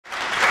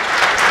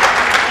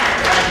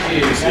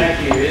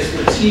Thank you. Is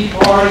the Tea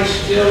Party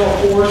still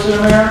a force in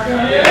America?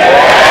 Yeah.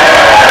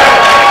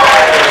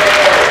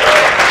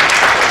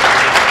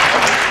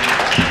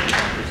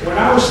 When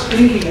I was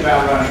thinking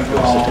about running for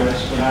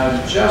office, when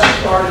I just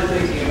started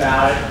thinking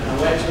about it,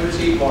 I went to a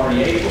Tea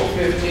Party, April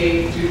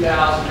 15,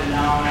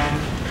 2009.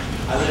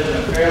 I live in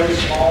a fairly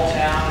small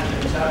town in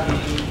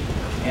Kentucky,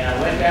 and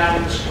I went down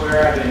to the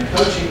square. I've been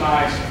coaching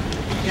my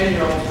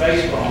 10-year-old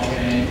baseball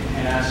game,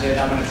 and I said,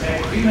 I'm going to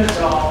take a few minutes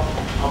off.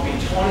 I'll be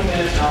 20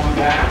 minutes, and I'll be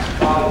back.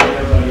 Probably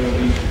everybody will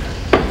be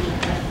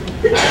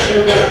there. I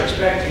showed up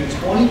expecting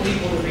 20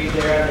 people to be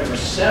there. There were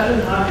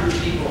 700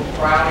 people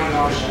crowding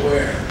our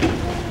square.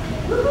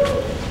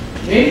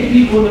 Many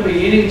people in the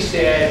beginning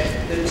said,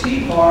 the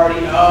Tea Party,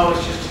 oh,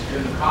 it's just a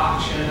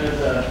concoction of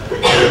the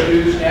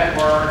news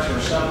networks or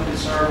some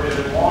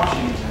conservative in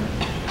Washington.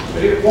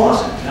 But it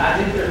wasn't. And I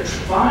think they're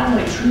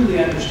finally truly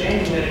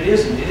understanding that it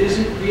isn't. It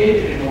isn't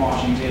created in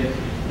Washington.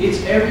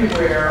 It's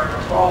everywhere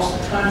across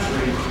the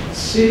country,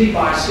 city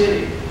by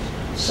city.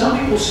 Some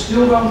people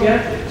still don't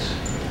get this.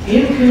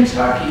 In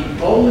Kentucky,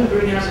 Bowling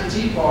Green has a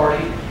Tea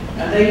Party,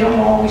 and they don't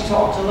always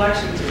talk to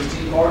Lexington's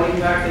Tea Party. In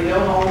fact, they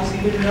don't always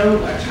even know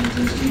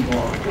Lexington's Tea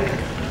Party.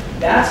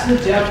 That's the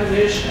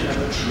definition of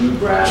a true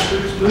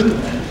grassroots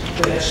movement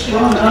that has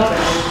sprung up and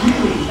has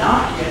really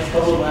not yet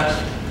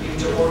coalesced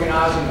into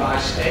organizing by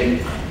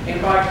state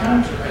and by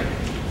country.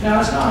 Now,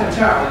 it's not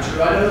entirely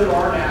true. I know there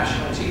are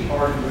national Tea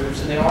Party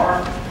groups, and they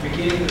are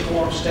beginning to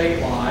form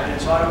statewide, and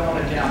so I don't want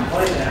to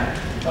downplay that,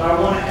 but I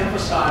want to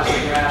emphasize the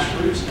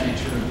grassroots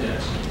nature of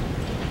this.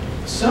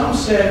 Some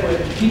said when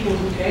people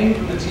who came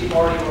from the Tea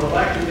Party were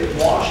elected that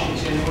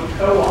Washington would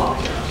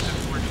co-opt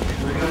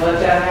us. We're going to let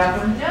that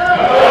happen?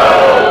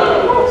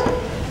 No!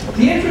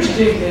 The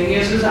interesting thing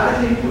is I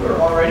think we're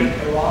already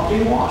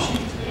co-opting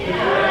Washington.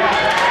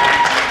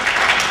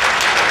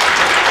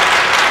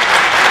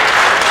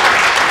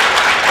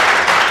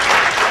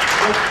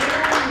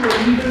 Before we were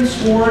even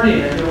sworn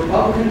in, the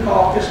Republican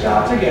caucus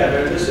got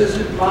together. This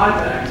isn't my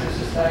thanks.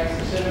 This is thanks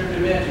to Senator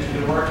DeMint, who's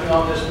been working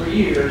on this for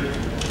years.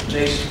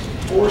 They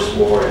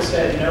swore and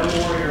said no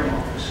more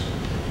earmarks.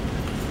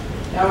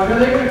 Now, are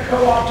they going to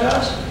co-opt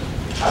us?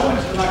 I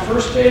went to my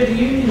first day of the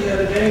union the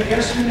other day, and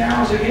guess who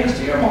now is against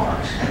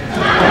earmarks? The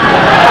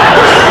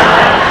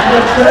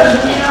President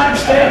of the United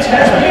States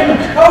has been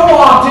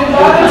co-opted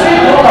by the Tea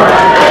Party.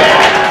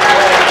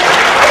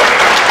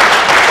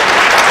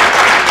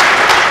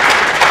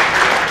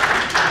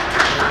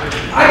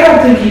 I don't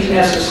think he's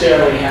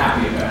necessarily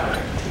happy about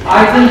it.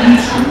 I think he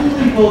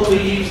truly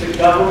believes that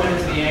government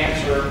is the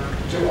answer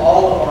to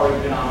all of our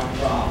economic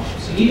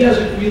problems. He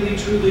doesn't really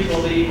truly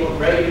believe what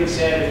Reagan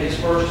said in his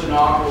first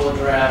inaugural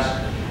address,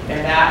 and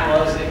that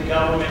was that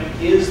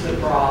government is the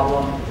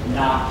problem,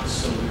 not the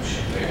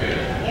solution.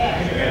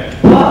 Amen.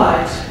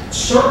 But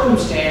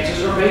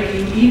circumstances are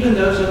making even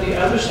those on the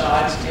other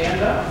side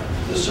stand up.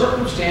 The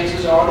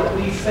circumstances are that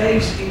we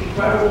face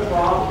incredible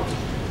problems.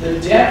 The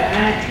debt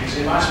hangs.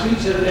 In my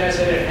speech the other day I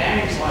said it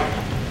hangs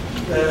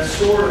like the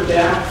sword of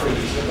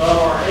Damocles above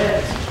our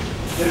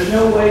heads. There's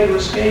no way to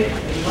escape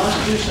it. We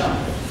must do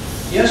something.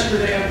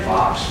 Yesterday on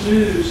Fox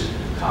News,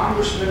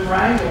 Congressman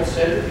Rangel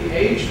said that the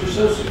age for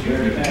Social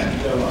Security men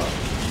to go up.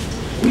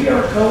 We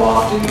are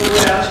co-opting the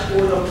rest,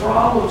 or the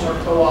problems are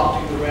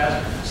co-opting the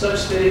rest,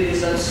 such that it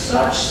is of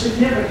such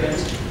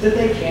significance that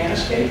they can't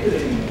escape it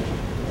anymore.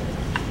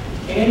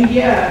 And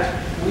yet,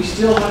 we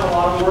still have a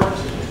lot of work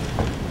to do.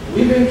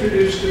 We've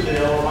introduced a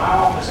bill, my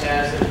office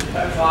has, that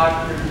cut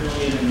 $500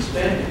 billion in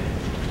spending.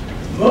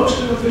 Most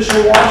of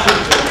official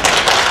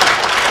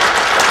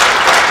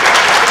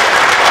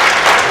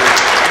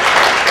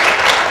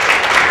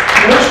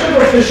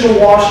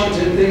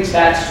Washington thinks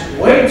that's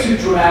way too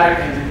dramatic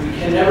and that we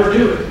can never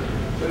do it.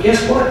 But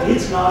guess what?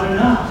 It's not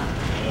enough.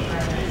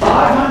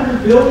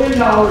 $500 billion,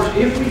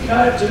 if we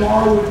cut it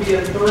tomorrow, would be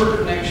a third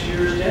of next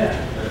year's debt.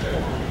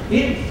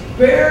 It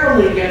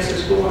barely gets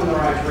us going in the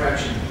right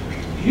direction.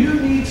 You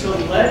need to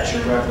let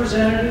your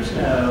representatives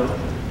know.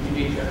 You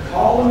need to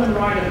call them and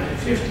write them that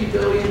 $50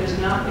 billion is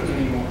nothing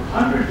anymore.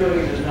 $100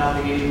 billion is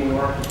nothing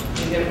anymore,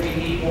 and that we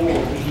need more.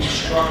 We need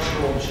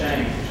structural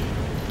change.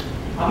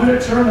 I'm going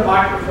to turn the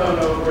microphone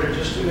over in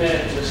just a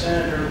minute to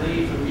Senator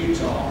Lee from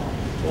Utah.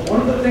 But one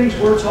of the things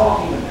we're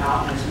talking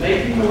about, and it's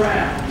making the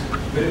rounds,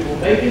 but it will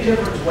make a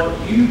difference what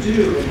you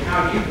do and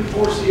how you can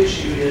force the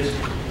issue, is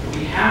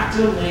we have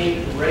to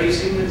link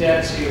raising the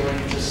debt ceiling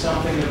to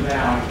something of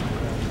value.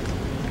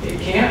 It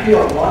can't be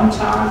a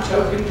one-time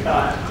token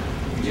cut.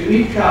 We do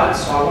need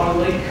cuts, so I want to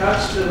link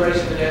cuts to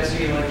raising the debt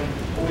ceiling,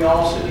 but we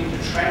also need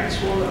to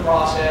transform the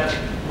process.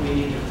 We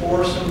need to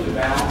force them to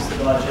balance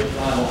the budget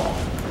by law.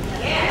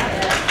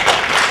 Yeah.